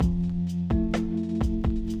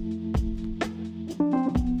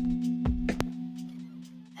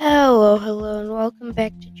Hello, and welcome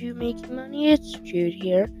back to Jude Making Money. It's Jude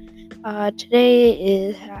here. Today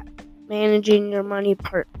is Managing Your Money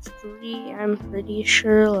Part 3, I'm pretty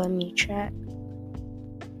sure. Let me check.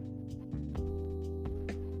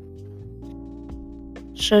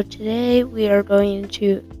 So today we are going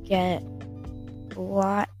to get a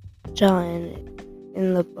lot done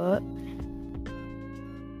in the book.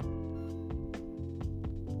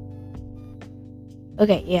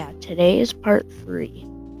 Okay, yeah, today is Part 3.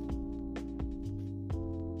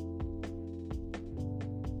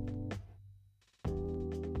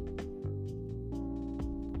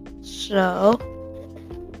 So,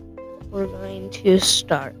 we're going to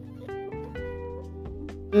start.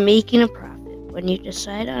 Making a profit. When you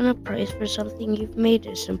decide on a price for something you've made,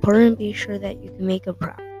 it's important to be sure that you can make a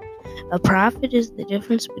profit. A profit is the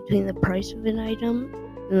difference between the price of an item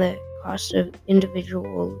and the cost of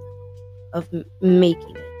individual of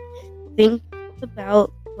making it. Think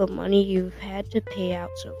about the money you've had to pay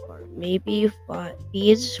out so far. Maybe you've bought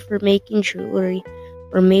beads for making jewelry,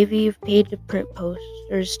 or maybe you've paid to print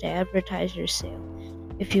posters to advertise your sale.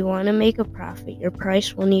 If you want to make a profit, your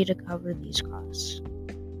price will need to cover these costs.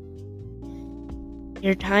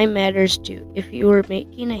 Your time matters too. If you were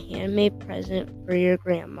making a handmade present for your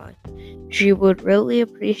grandma, she would really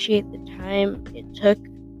appreciate the time it took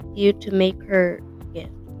you to make her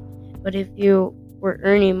gift. But if you were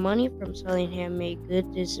earning money from selling handmade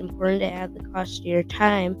goods, it's important to add the cost of your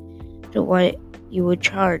time to what you would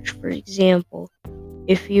charge. For example,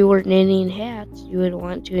 if you were knitting hats, you would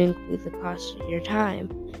want to include the cost of your time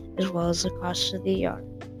as well as the cost of the yarn.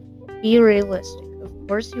 Be realistic. Of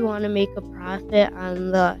course, you want to make a profit on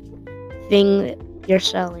the thing that you're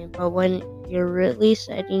selling, but when you're really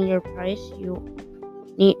setting your price, you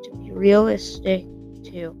need to be realistic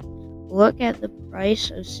too. Look at the price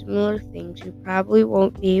of similar things. You probably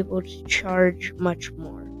won't be able to charge much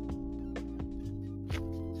more.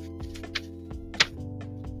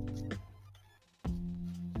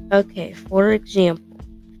 Okay, for example,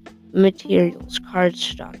 materials,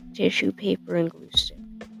 cardstock, tissue paper, and glue stick.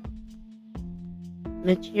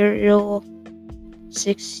 Material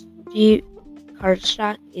 60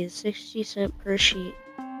 cardstock is 60 cents per sheet.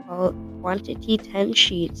 Quantity 10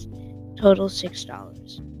 sheets, total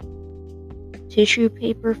 $6. Tissue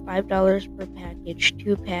paper $5 per package,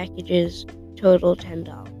 2 packages, total $10.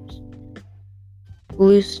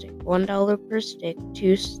 Glue stick $1 per stick,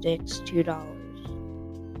 2 sticks, $2.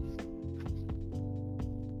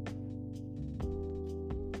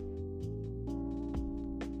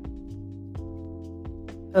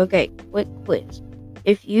 Okay, quick quiz.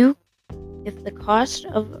 If the cost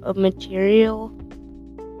of materials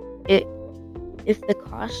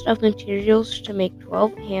to make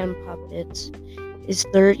 12 hand puppets is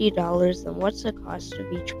 $30, then what's the cost of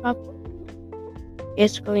each puppet?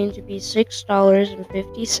 It's going to be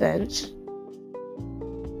 $6.50.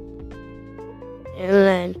 And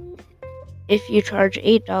then if you charge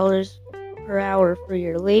 $8 per hour for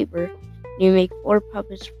your labor, and you make 4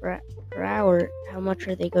 puppets per hour, how much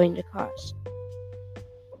are they going to cost?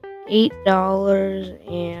 $8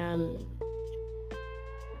 and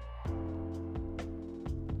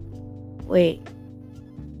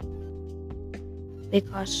they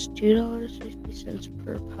cost $2.50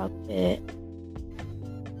 per puppet.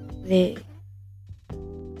 They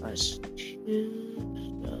cost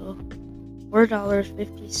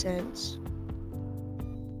 $4.50.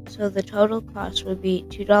 So the total cost would be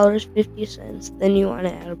 $2.50. Then you want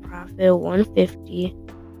to add a profit of $1.50.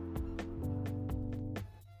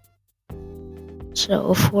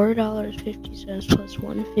 So $4.50 plus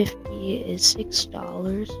 $1.50 is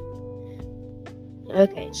 $6.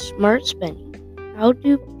 Okay, smart spending. How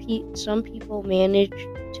do some people manage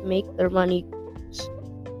to make their money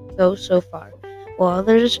go so far, while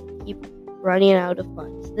others keep running out of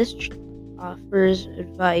funds? This offers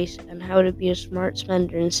advice on how to be a smart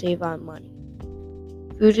spender and save on money.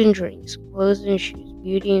 Food and drinks, clothes and shoes,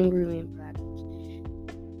 beauty and grooming products.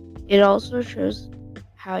 It also shows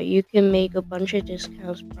how you can make a bunch of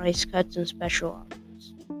discounts, price cuts, and special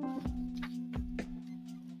offers.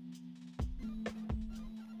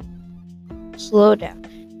 Slow down.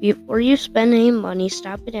 Before you spend any money,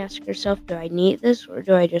 stop and ask yourself, do I need this or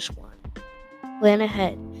do I just want it? Plan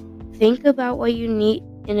ahead. Think about what you need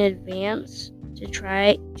in advance to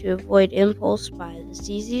try to avoid impulse buys. It's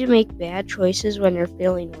easy to make bad choices when you're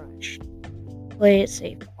feeling rushed. Play it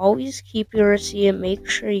safe. Always keep your receipt and make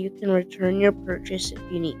sure you can return your purchase if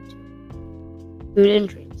you need to. Food and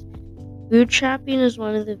drinks. Food shopping is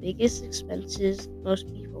one of the biggest expenses most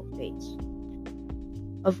people face.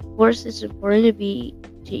 Of course, it's important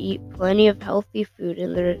to eat plenty of healthy food,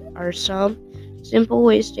 and there are some Simple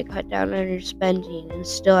ways to cut down on your spending and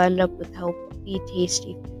still end up with healthy,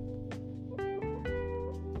 tasty food.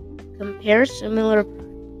 Compare similar products.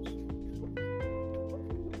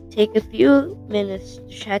 Take a few minutes to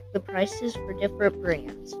check the prices for different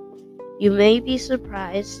brands. You may be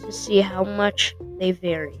surprised to see how much they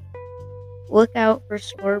vary. Look out for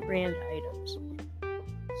store brand items.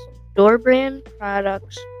 Store brand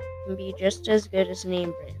products can be just as good as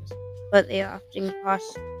name brands, but they often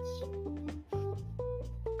cost less.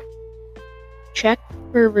 Check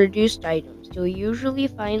for reduced items. You'll usually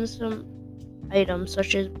find some items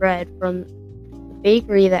such as bread from the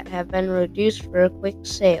bakery that have been reduced for a quick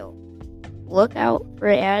sale. Look out for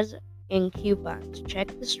ads and coupons.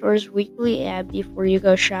 Check the store's weekly ad before you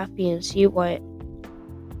go shopping and see what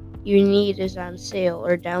you need is on sale,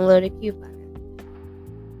 or download a coupon.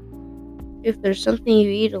 If there's something you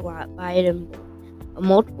eat a lot, buy it in bulk. A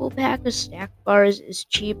multiple pack of snack bars is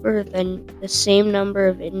cheaper than the same number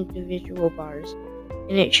of individual bars,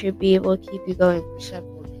 and it should be able to keep you going for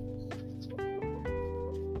several days.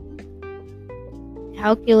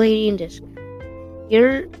 Calculating discounts.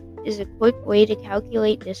 Here is a quick way to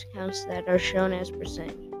calculate discounts that are shown as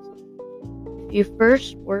percentages. If you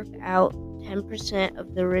first work out 10%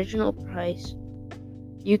 of the original price,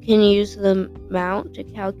 you can use the amount to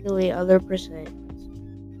calculate other percentages.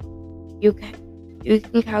 You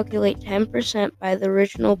can calculate 10% by the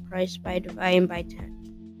original price by dividing by 10.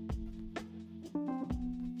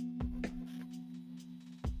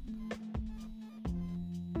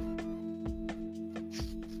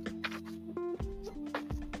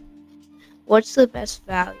 What's the best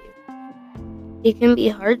value? It can be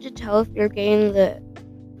hard to tell if you're getting the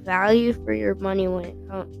value for your money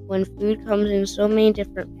when food comes in so many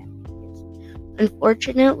different packages.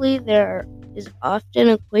 Unfortunately, there is often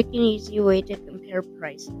a quick and easy way to compare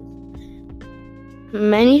prices.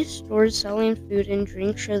 Many stores selling food and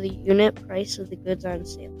drink show the unit price of the goods on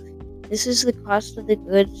sale. This is the cost of the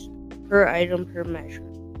goods per item per measure.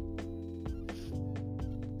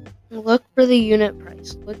 Look for the unit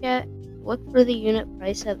price. Look for the unit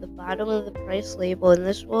price at the bottom of the price label, and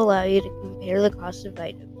this will allow you to compare the cost of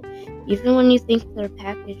items, even when you think they're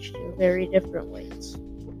packaged in very different ways.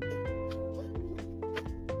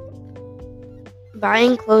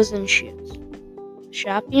 Buying clothes and shoes.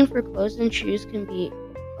 Shopping for clothes and shoes can be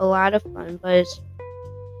a lot of fun, but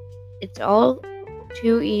it's all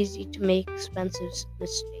too easy to make expensive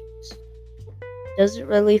mistakes. Does it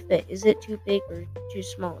really fit? Is it too big or too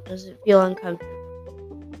small? Does it feel uncomfortable?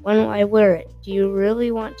 When will I wear it? Do you really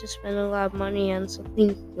want to spend a lot of money on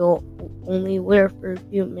something you'll only wear for a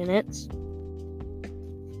few minutes?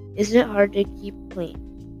 Is it hard to keep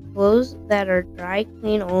clean? Clothes that are dry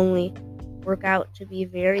clean only work out to be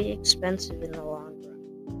very expensive in the long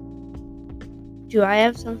run. Do I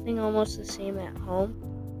have something almost the same at home?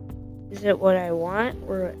 Is it what I want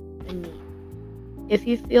or a need? If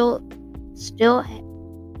you still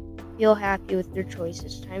feel happy with your choice,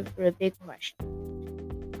 it's time for a big question.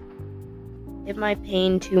 Am I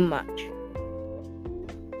paying too much?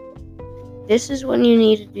 This is when you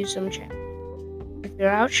need to do some checking. If you're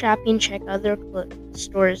out shopping, check other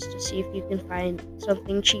stores to see if you can find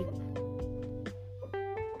something cheaper.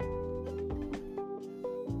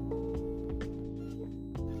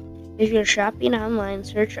 If you're shopping online,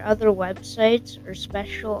 search other websites or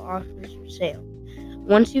special offers for sale.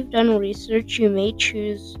 Once you've done research, you may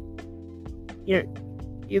choose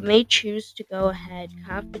to go ahead,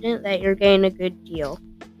 confident that you're getting a good deal.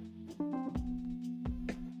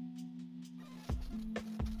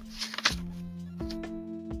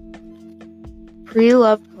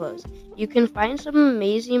 Pre-loved clothes. You can find some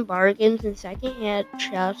amazing bargains in secondhand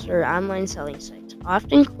shops or online selling sites.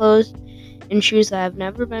 Often clothes and shoes that have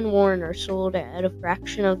never been worn are sold at a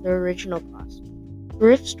fraction of their original cost.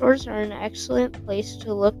 Thrift stores are an excellent place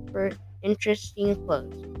to look for interesting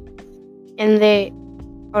clothes, and they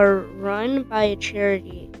are run by a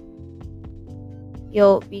charity.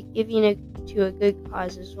 You'll be giving to a good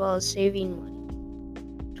cause as well as saving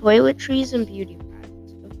money. Toiletries and beauty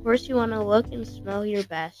products. Of course, you want to look and smell your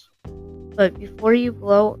best, but before you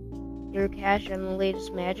blow your cash on the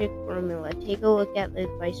latest magic formula, take a look at the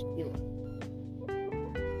advice below.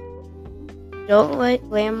 Don't let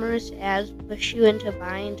glamorous ads push you into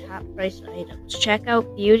buying top-priced items. Check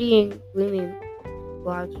out beauty and grooming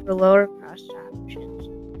blogs for lower-cost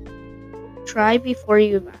options. Try before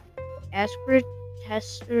you buy. Ask for a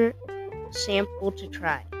tester sample to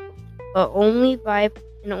try, but only buy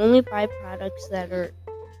products that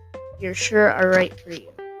you're sure are right for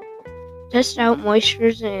you. Test out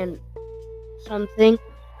moistures and something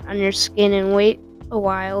on your skin and wait a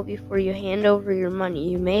while before you hand over your money.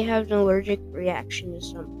 You may have an allergic reaction to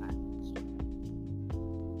some products.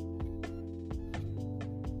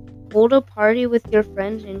 Hold a party with your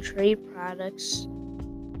friends and trade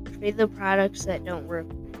the products that don't work.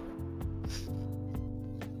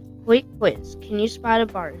 Quick quiz. Can you spot a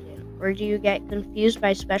bargain, or do you get confused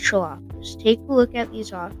by special offers? Take a look at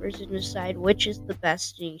these offers and decide which is the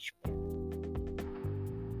best in each pair.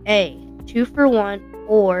 A. 2 for 1,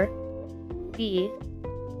 or B.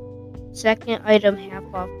 Second item half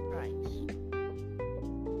off price.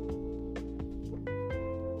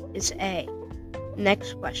 It's A.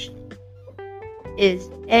 Next question. Is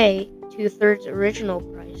A. 2/3 original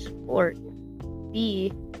price, or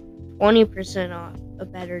B. 20% off, a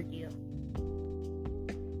better deal?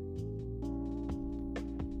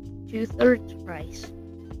 2/3 price.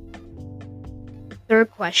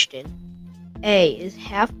 Third question. A. Is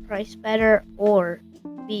half price better, or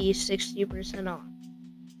B. 60% off?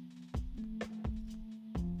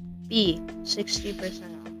 B. 60%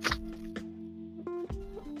 off.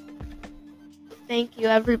 Thank you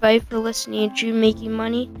everybody for listening to Dream Making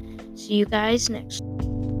Money. See you guys next time.